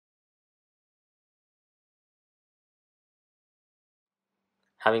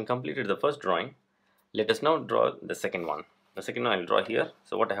Having completed the first drawing, let us now draw the second one. The second one I will draw here.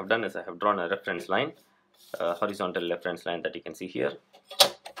 So what I have done is I have drawn a reference line, a horizontal reference line that you can see here,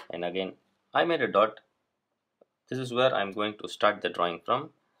 and again I made a dot. This is where I am going to start the drawing from.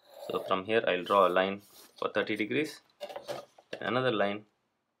 So from here I will draw a line for 30 degrees, another line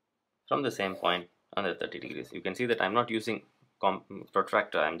from the same point another 30 degrees. You can see that I am not using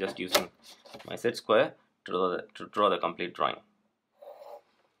protractor, I am just using my set square to draw the complete drawing.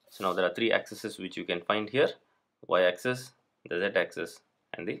 So now there are three axes which you can find here: y-axis, the z-axis,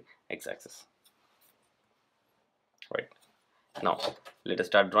 and the x-axis. Right. Now let us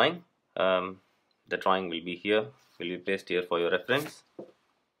start drawing. The drawing will be placed here for your reference.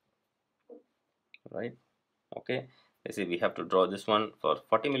 Right. Okay. You see we have to draw this one for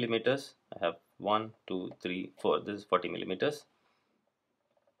 40 millimeters. I have 1, 2, 3, 4. This is 40 millimeters.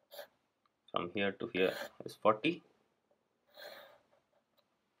 From here to here is 40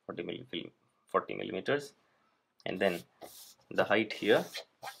 millimeters, and then the height here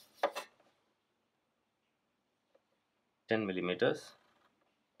 10 millimeters,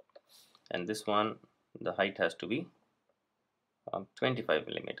 and this one the height has to be 25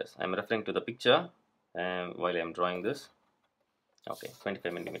 millimeters. I am referring to the picture while I am drawing this. Okay,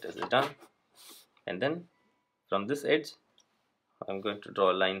 25 millimeters is done, and then from this edge I am going to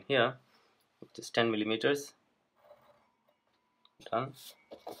draw a line here which is 10 millimeters. Done.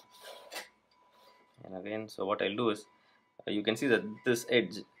 And again, so what I'll do is you can see that this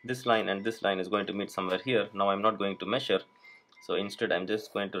edge, this line and this line is going to meet somewhere here. Now I'm not going to measure, so instead I'm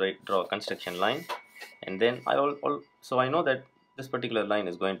just going to draw a construction line, and then so I know that this particular line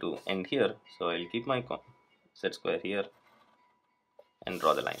is going to end here, so I'll keep my set square here and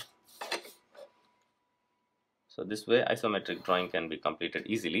draw the line. So this way isometric drawing can be completed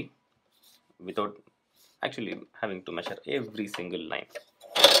easily without actually having to measure every single line.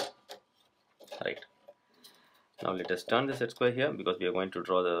 Right. Now let us turn the set square here because we are going to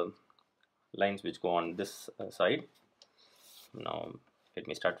draw the lines which go on this side. Now let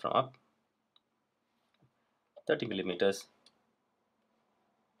me start from up. 30 millimeters.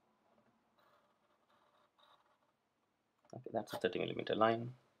 Okay, that's a 30 millimeter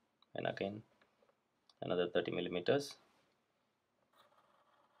line, and again another 30 millimeters.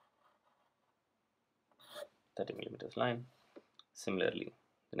 30 millimeters line. Similarly,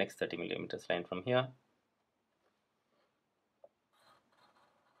 the next 30 millimeters line from here.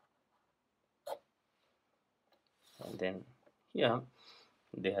 And then here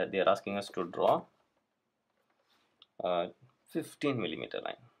they are asking us to draw a 15 millimeter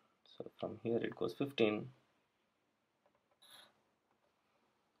line. So from here it goes 15.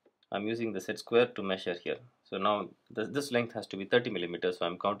 I'm using the set square to measure here. So now this length has to be 30 millimeters, so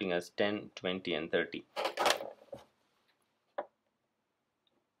I'm counting as 10, 20 and 30.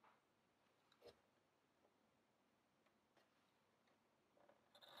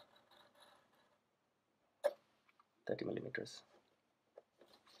 Millimeters.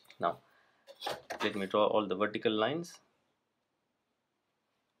 Now let me draw all the vertical lines.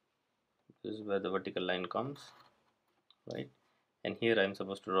 This is where the vertical line comes, right? And here I am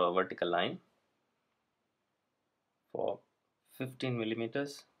supposed to draw a vertical line for 15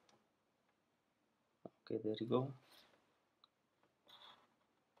 millimeters. Okay, there you go.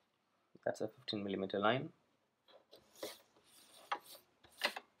 That's a 15 millimeter line.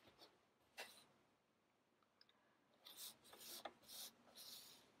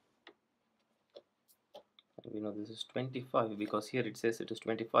 We know this is 25 because here it says it is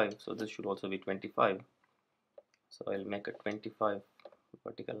 25, so this should also be 25. So I'll make a 25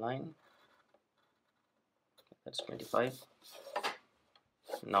 vertical line. That's 25.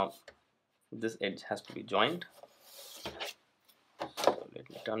 Now this edge has to be joined. So let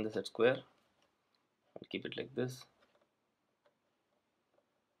me turn this at square and keep it like this,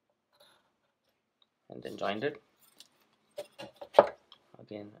 and then join it.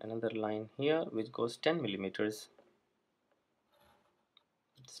 Again another line here which goes 10 millimeters.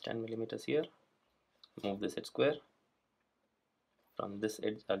 It's 10 millimeters here. Move this at square. From this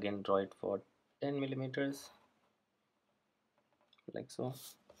edge again draw it for 10 millimeters, like so.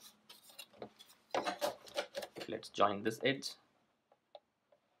 Let's join this edge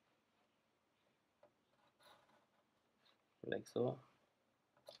like so.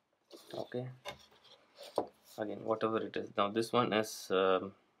 Okay, again whatever it is. Now this one is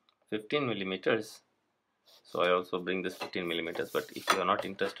 15 millimeters, so I also bring this 15 millimeters, but if you are not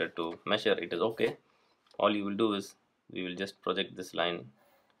interested to measure, it is okay. All you will do is we will just project this line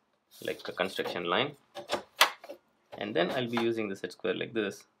like a construction line, and then I'll be using the set square like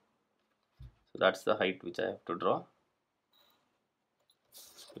this. So that's the height which I have to draw.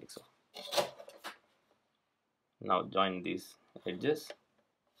 like so. Now join these edges.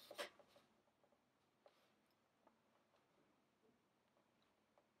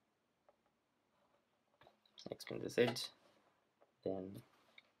 Extend this edge, then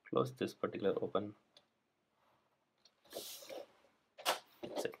close this particular open.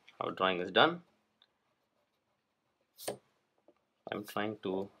 That's it. Our drawing is done. I'm trying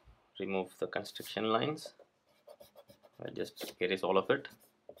to remove the construction lines. I just erase all of it.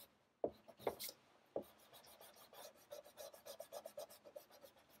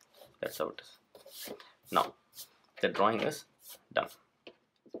 That's how it is. Now the drawing is done.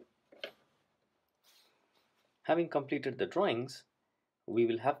 Having completed the drawings, we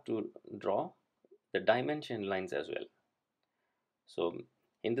will have to draw the dimension lines as well. So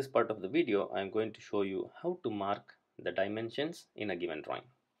in this part of the video, I'm going to show you how to mark the dimensions in a given drawing.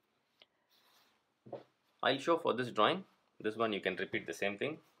 I'll show for this drawing. This one you can repeat the same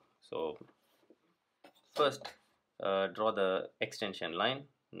thing. So first draw the extension line.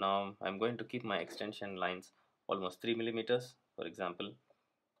 Now I'm going to keep my extension lines almost 3 millimeters. For example,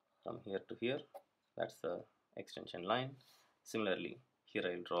 from here to here, that's the extension line. Similarly, here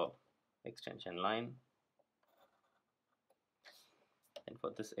I'll draw extension line, and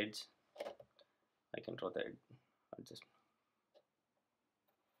for this edge I can draw the adjustment.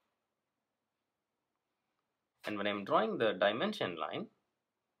 And when I'm drawing the dimension line,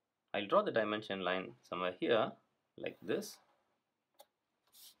 I'll draw the dimension line somewhere here like this,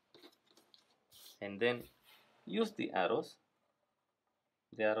 and then use the arrows.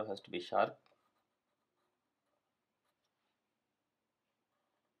 The arrow has to be sharp.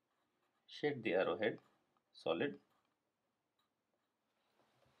 Shade the arrowhead solid,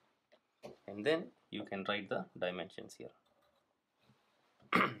 and then you can write the dimensions here.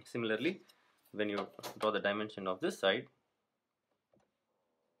 Similarly, when you draw the dimension of this side,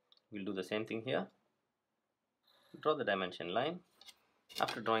 we'll do the same thing here. Draw the dimension line.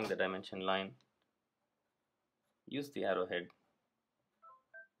 After drawing the dimension line, use the arrowhead.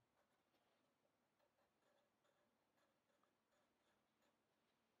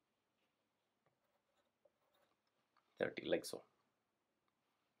 Like so.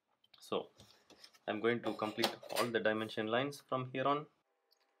 So I'm going to complete all the dimension lines from here on.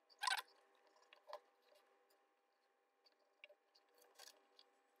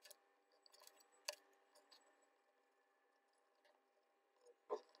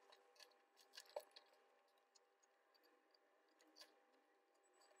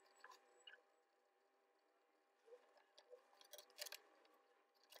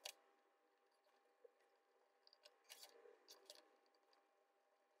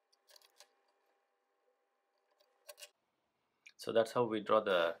 So that's how we draw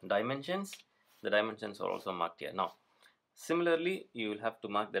the dimensions. The dimensions are also marked here. Now, similarly, you will have to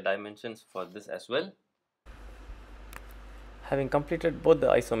mark the dimensions for this as well. Having completed both the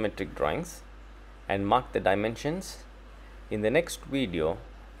isometric drawings and marked the dimensions, in the next video,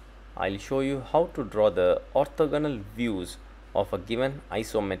 I'll show you how to draw the orthogonal views of a given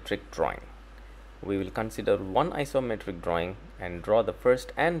isometric drawing. We will consider one isometric drawing and draw the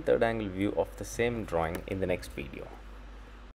first and third angle view of the same drawing in the next video.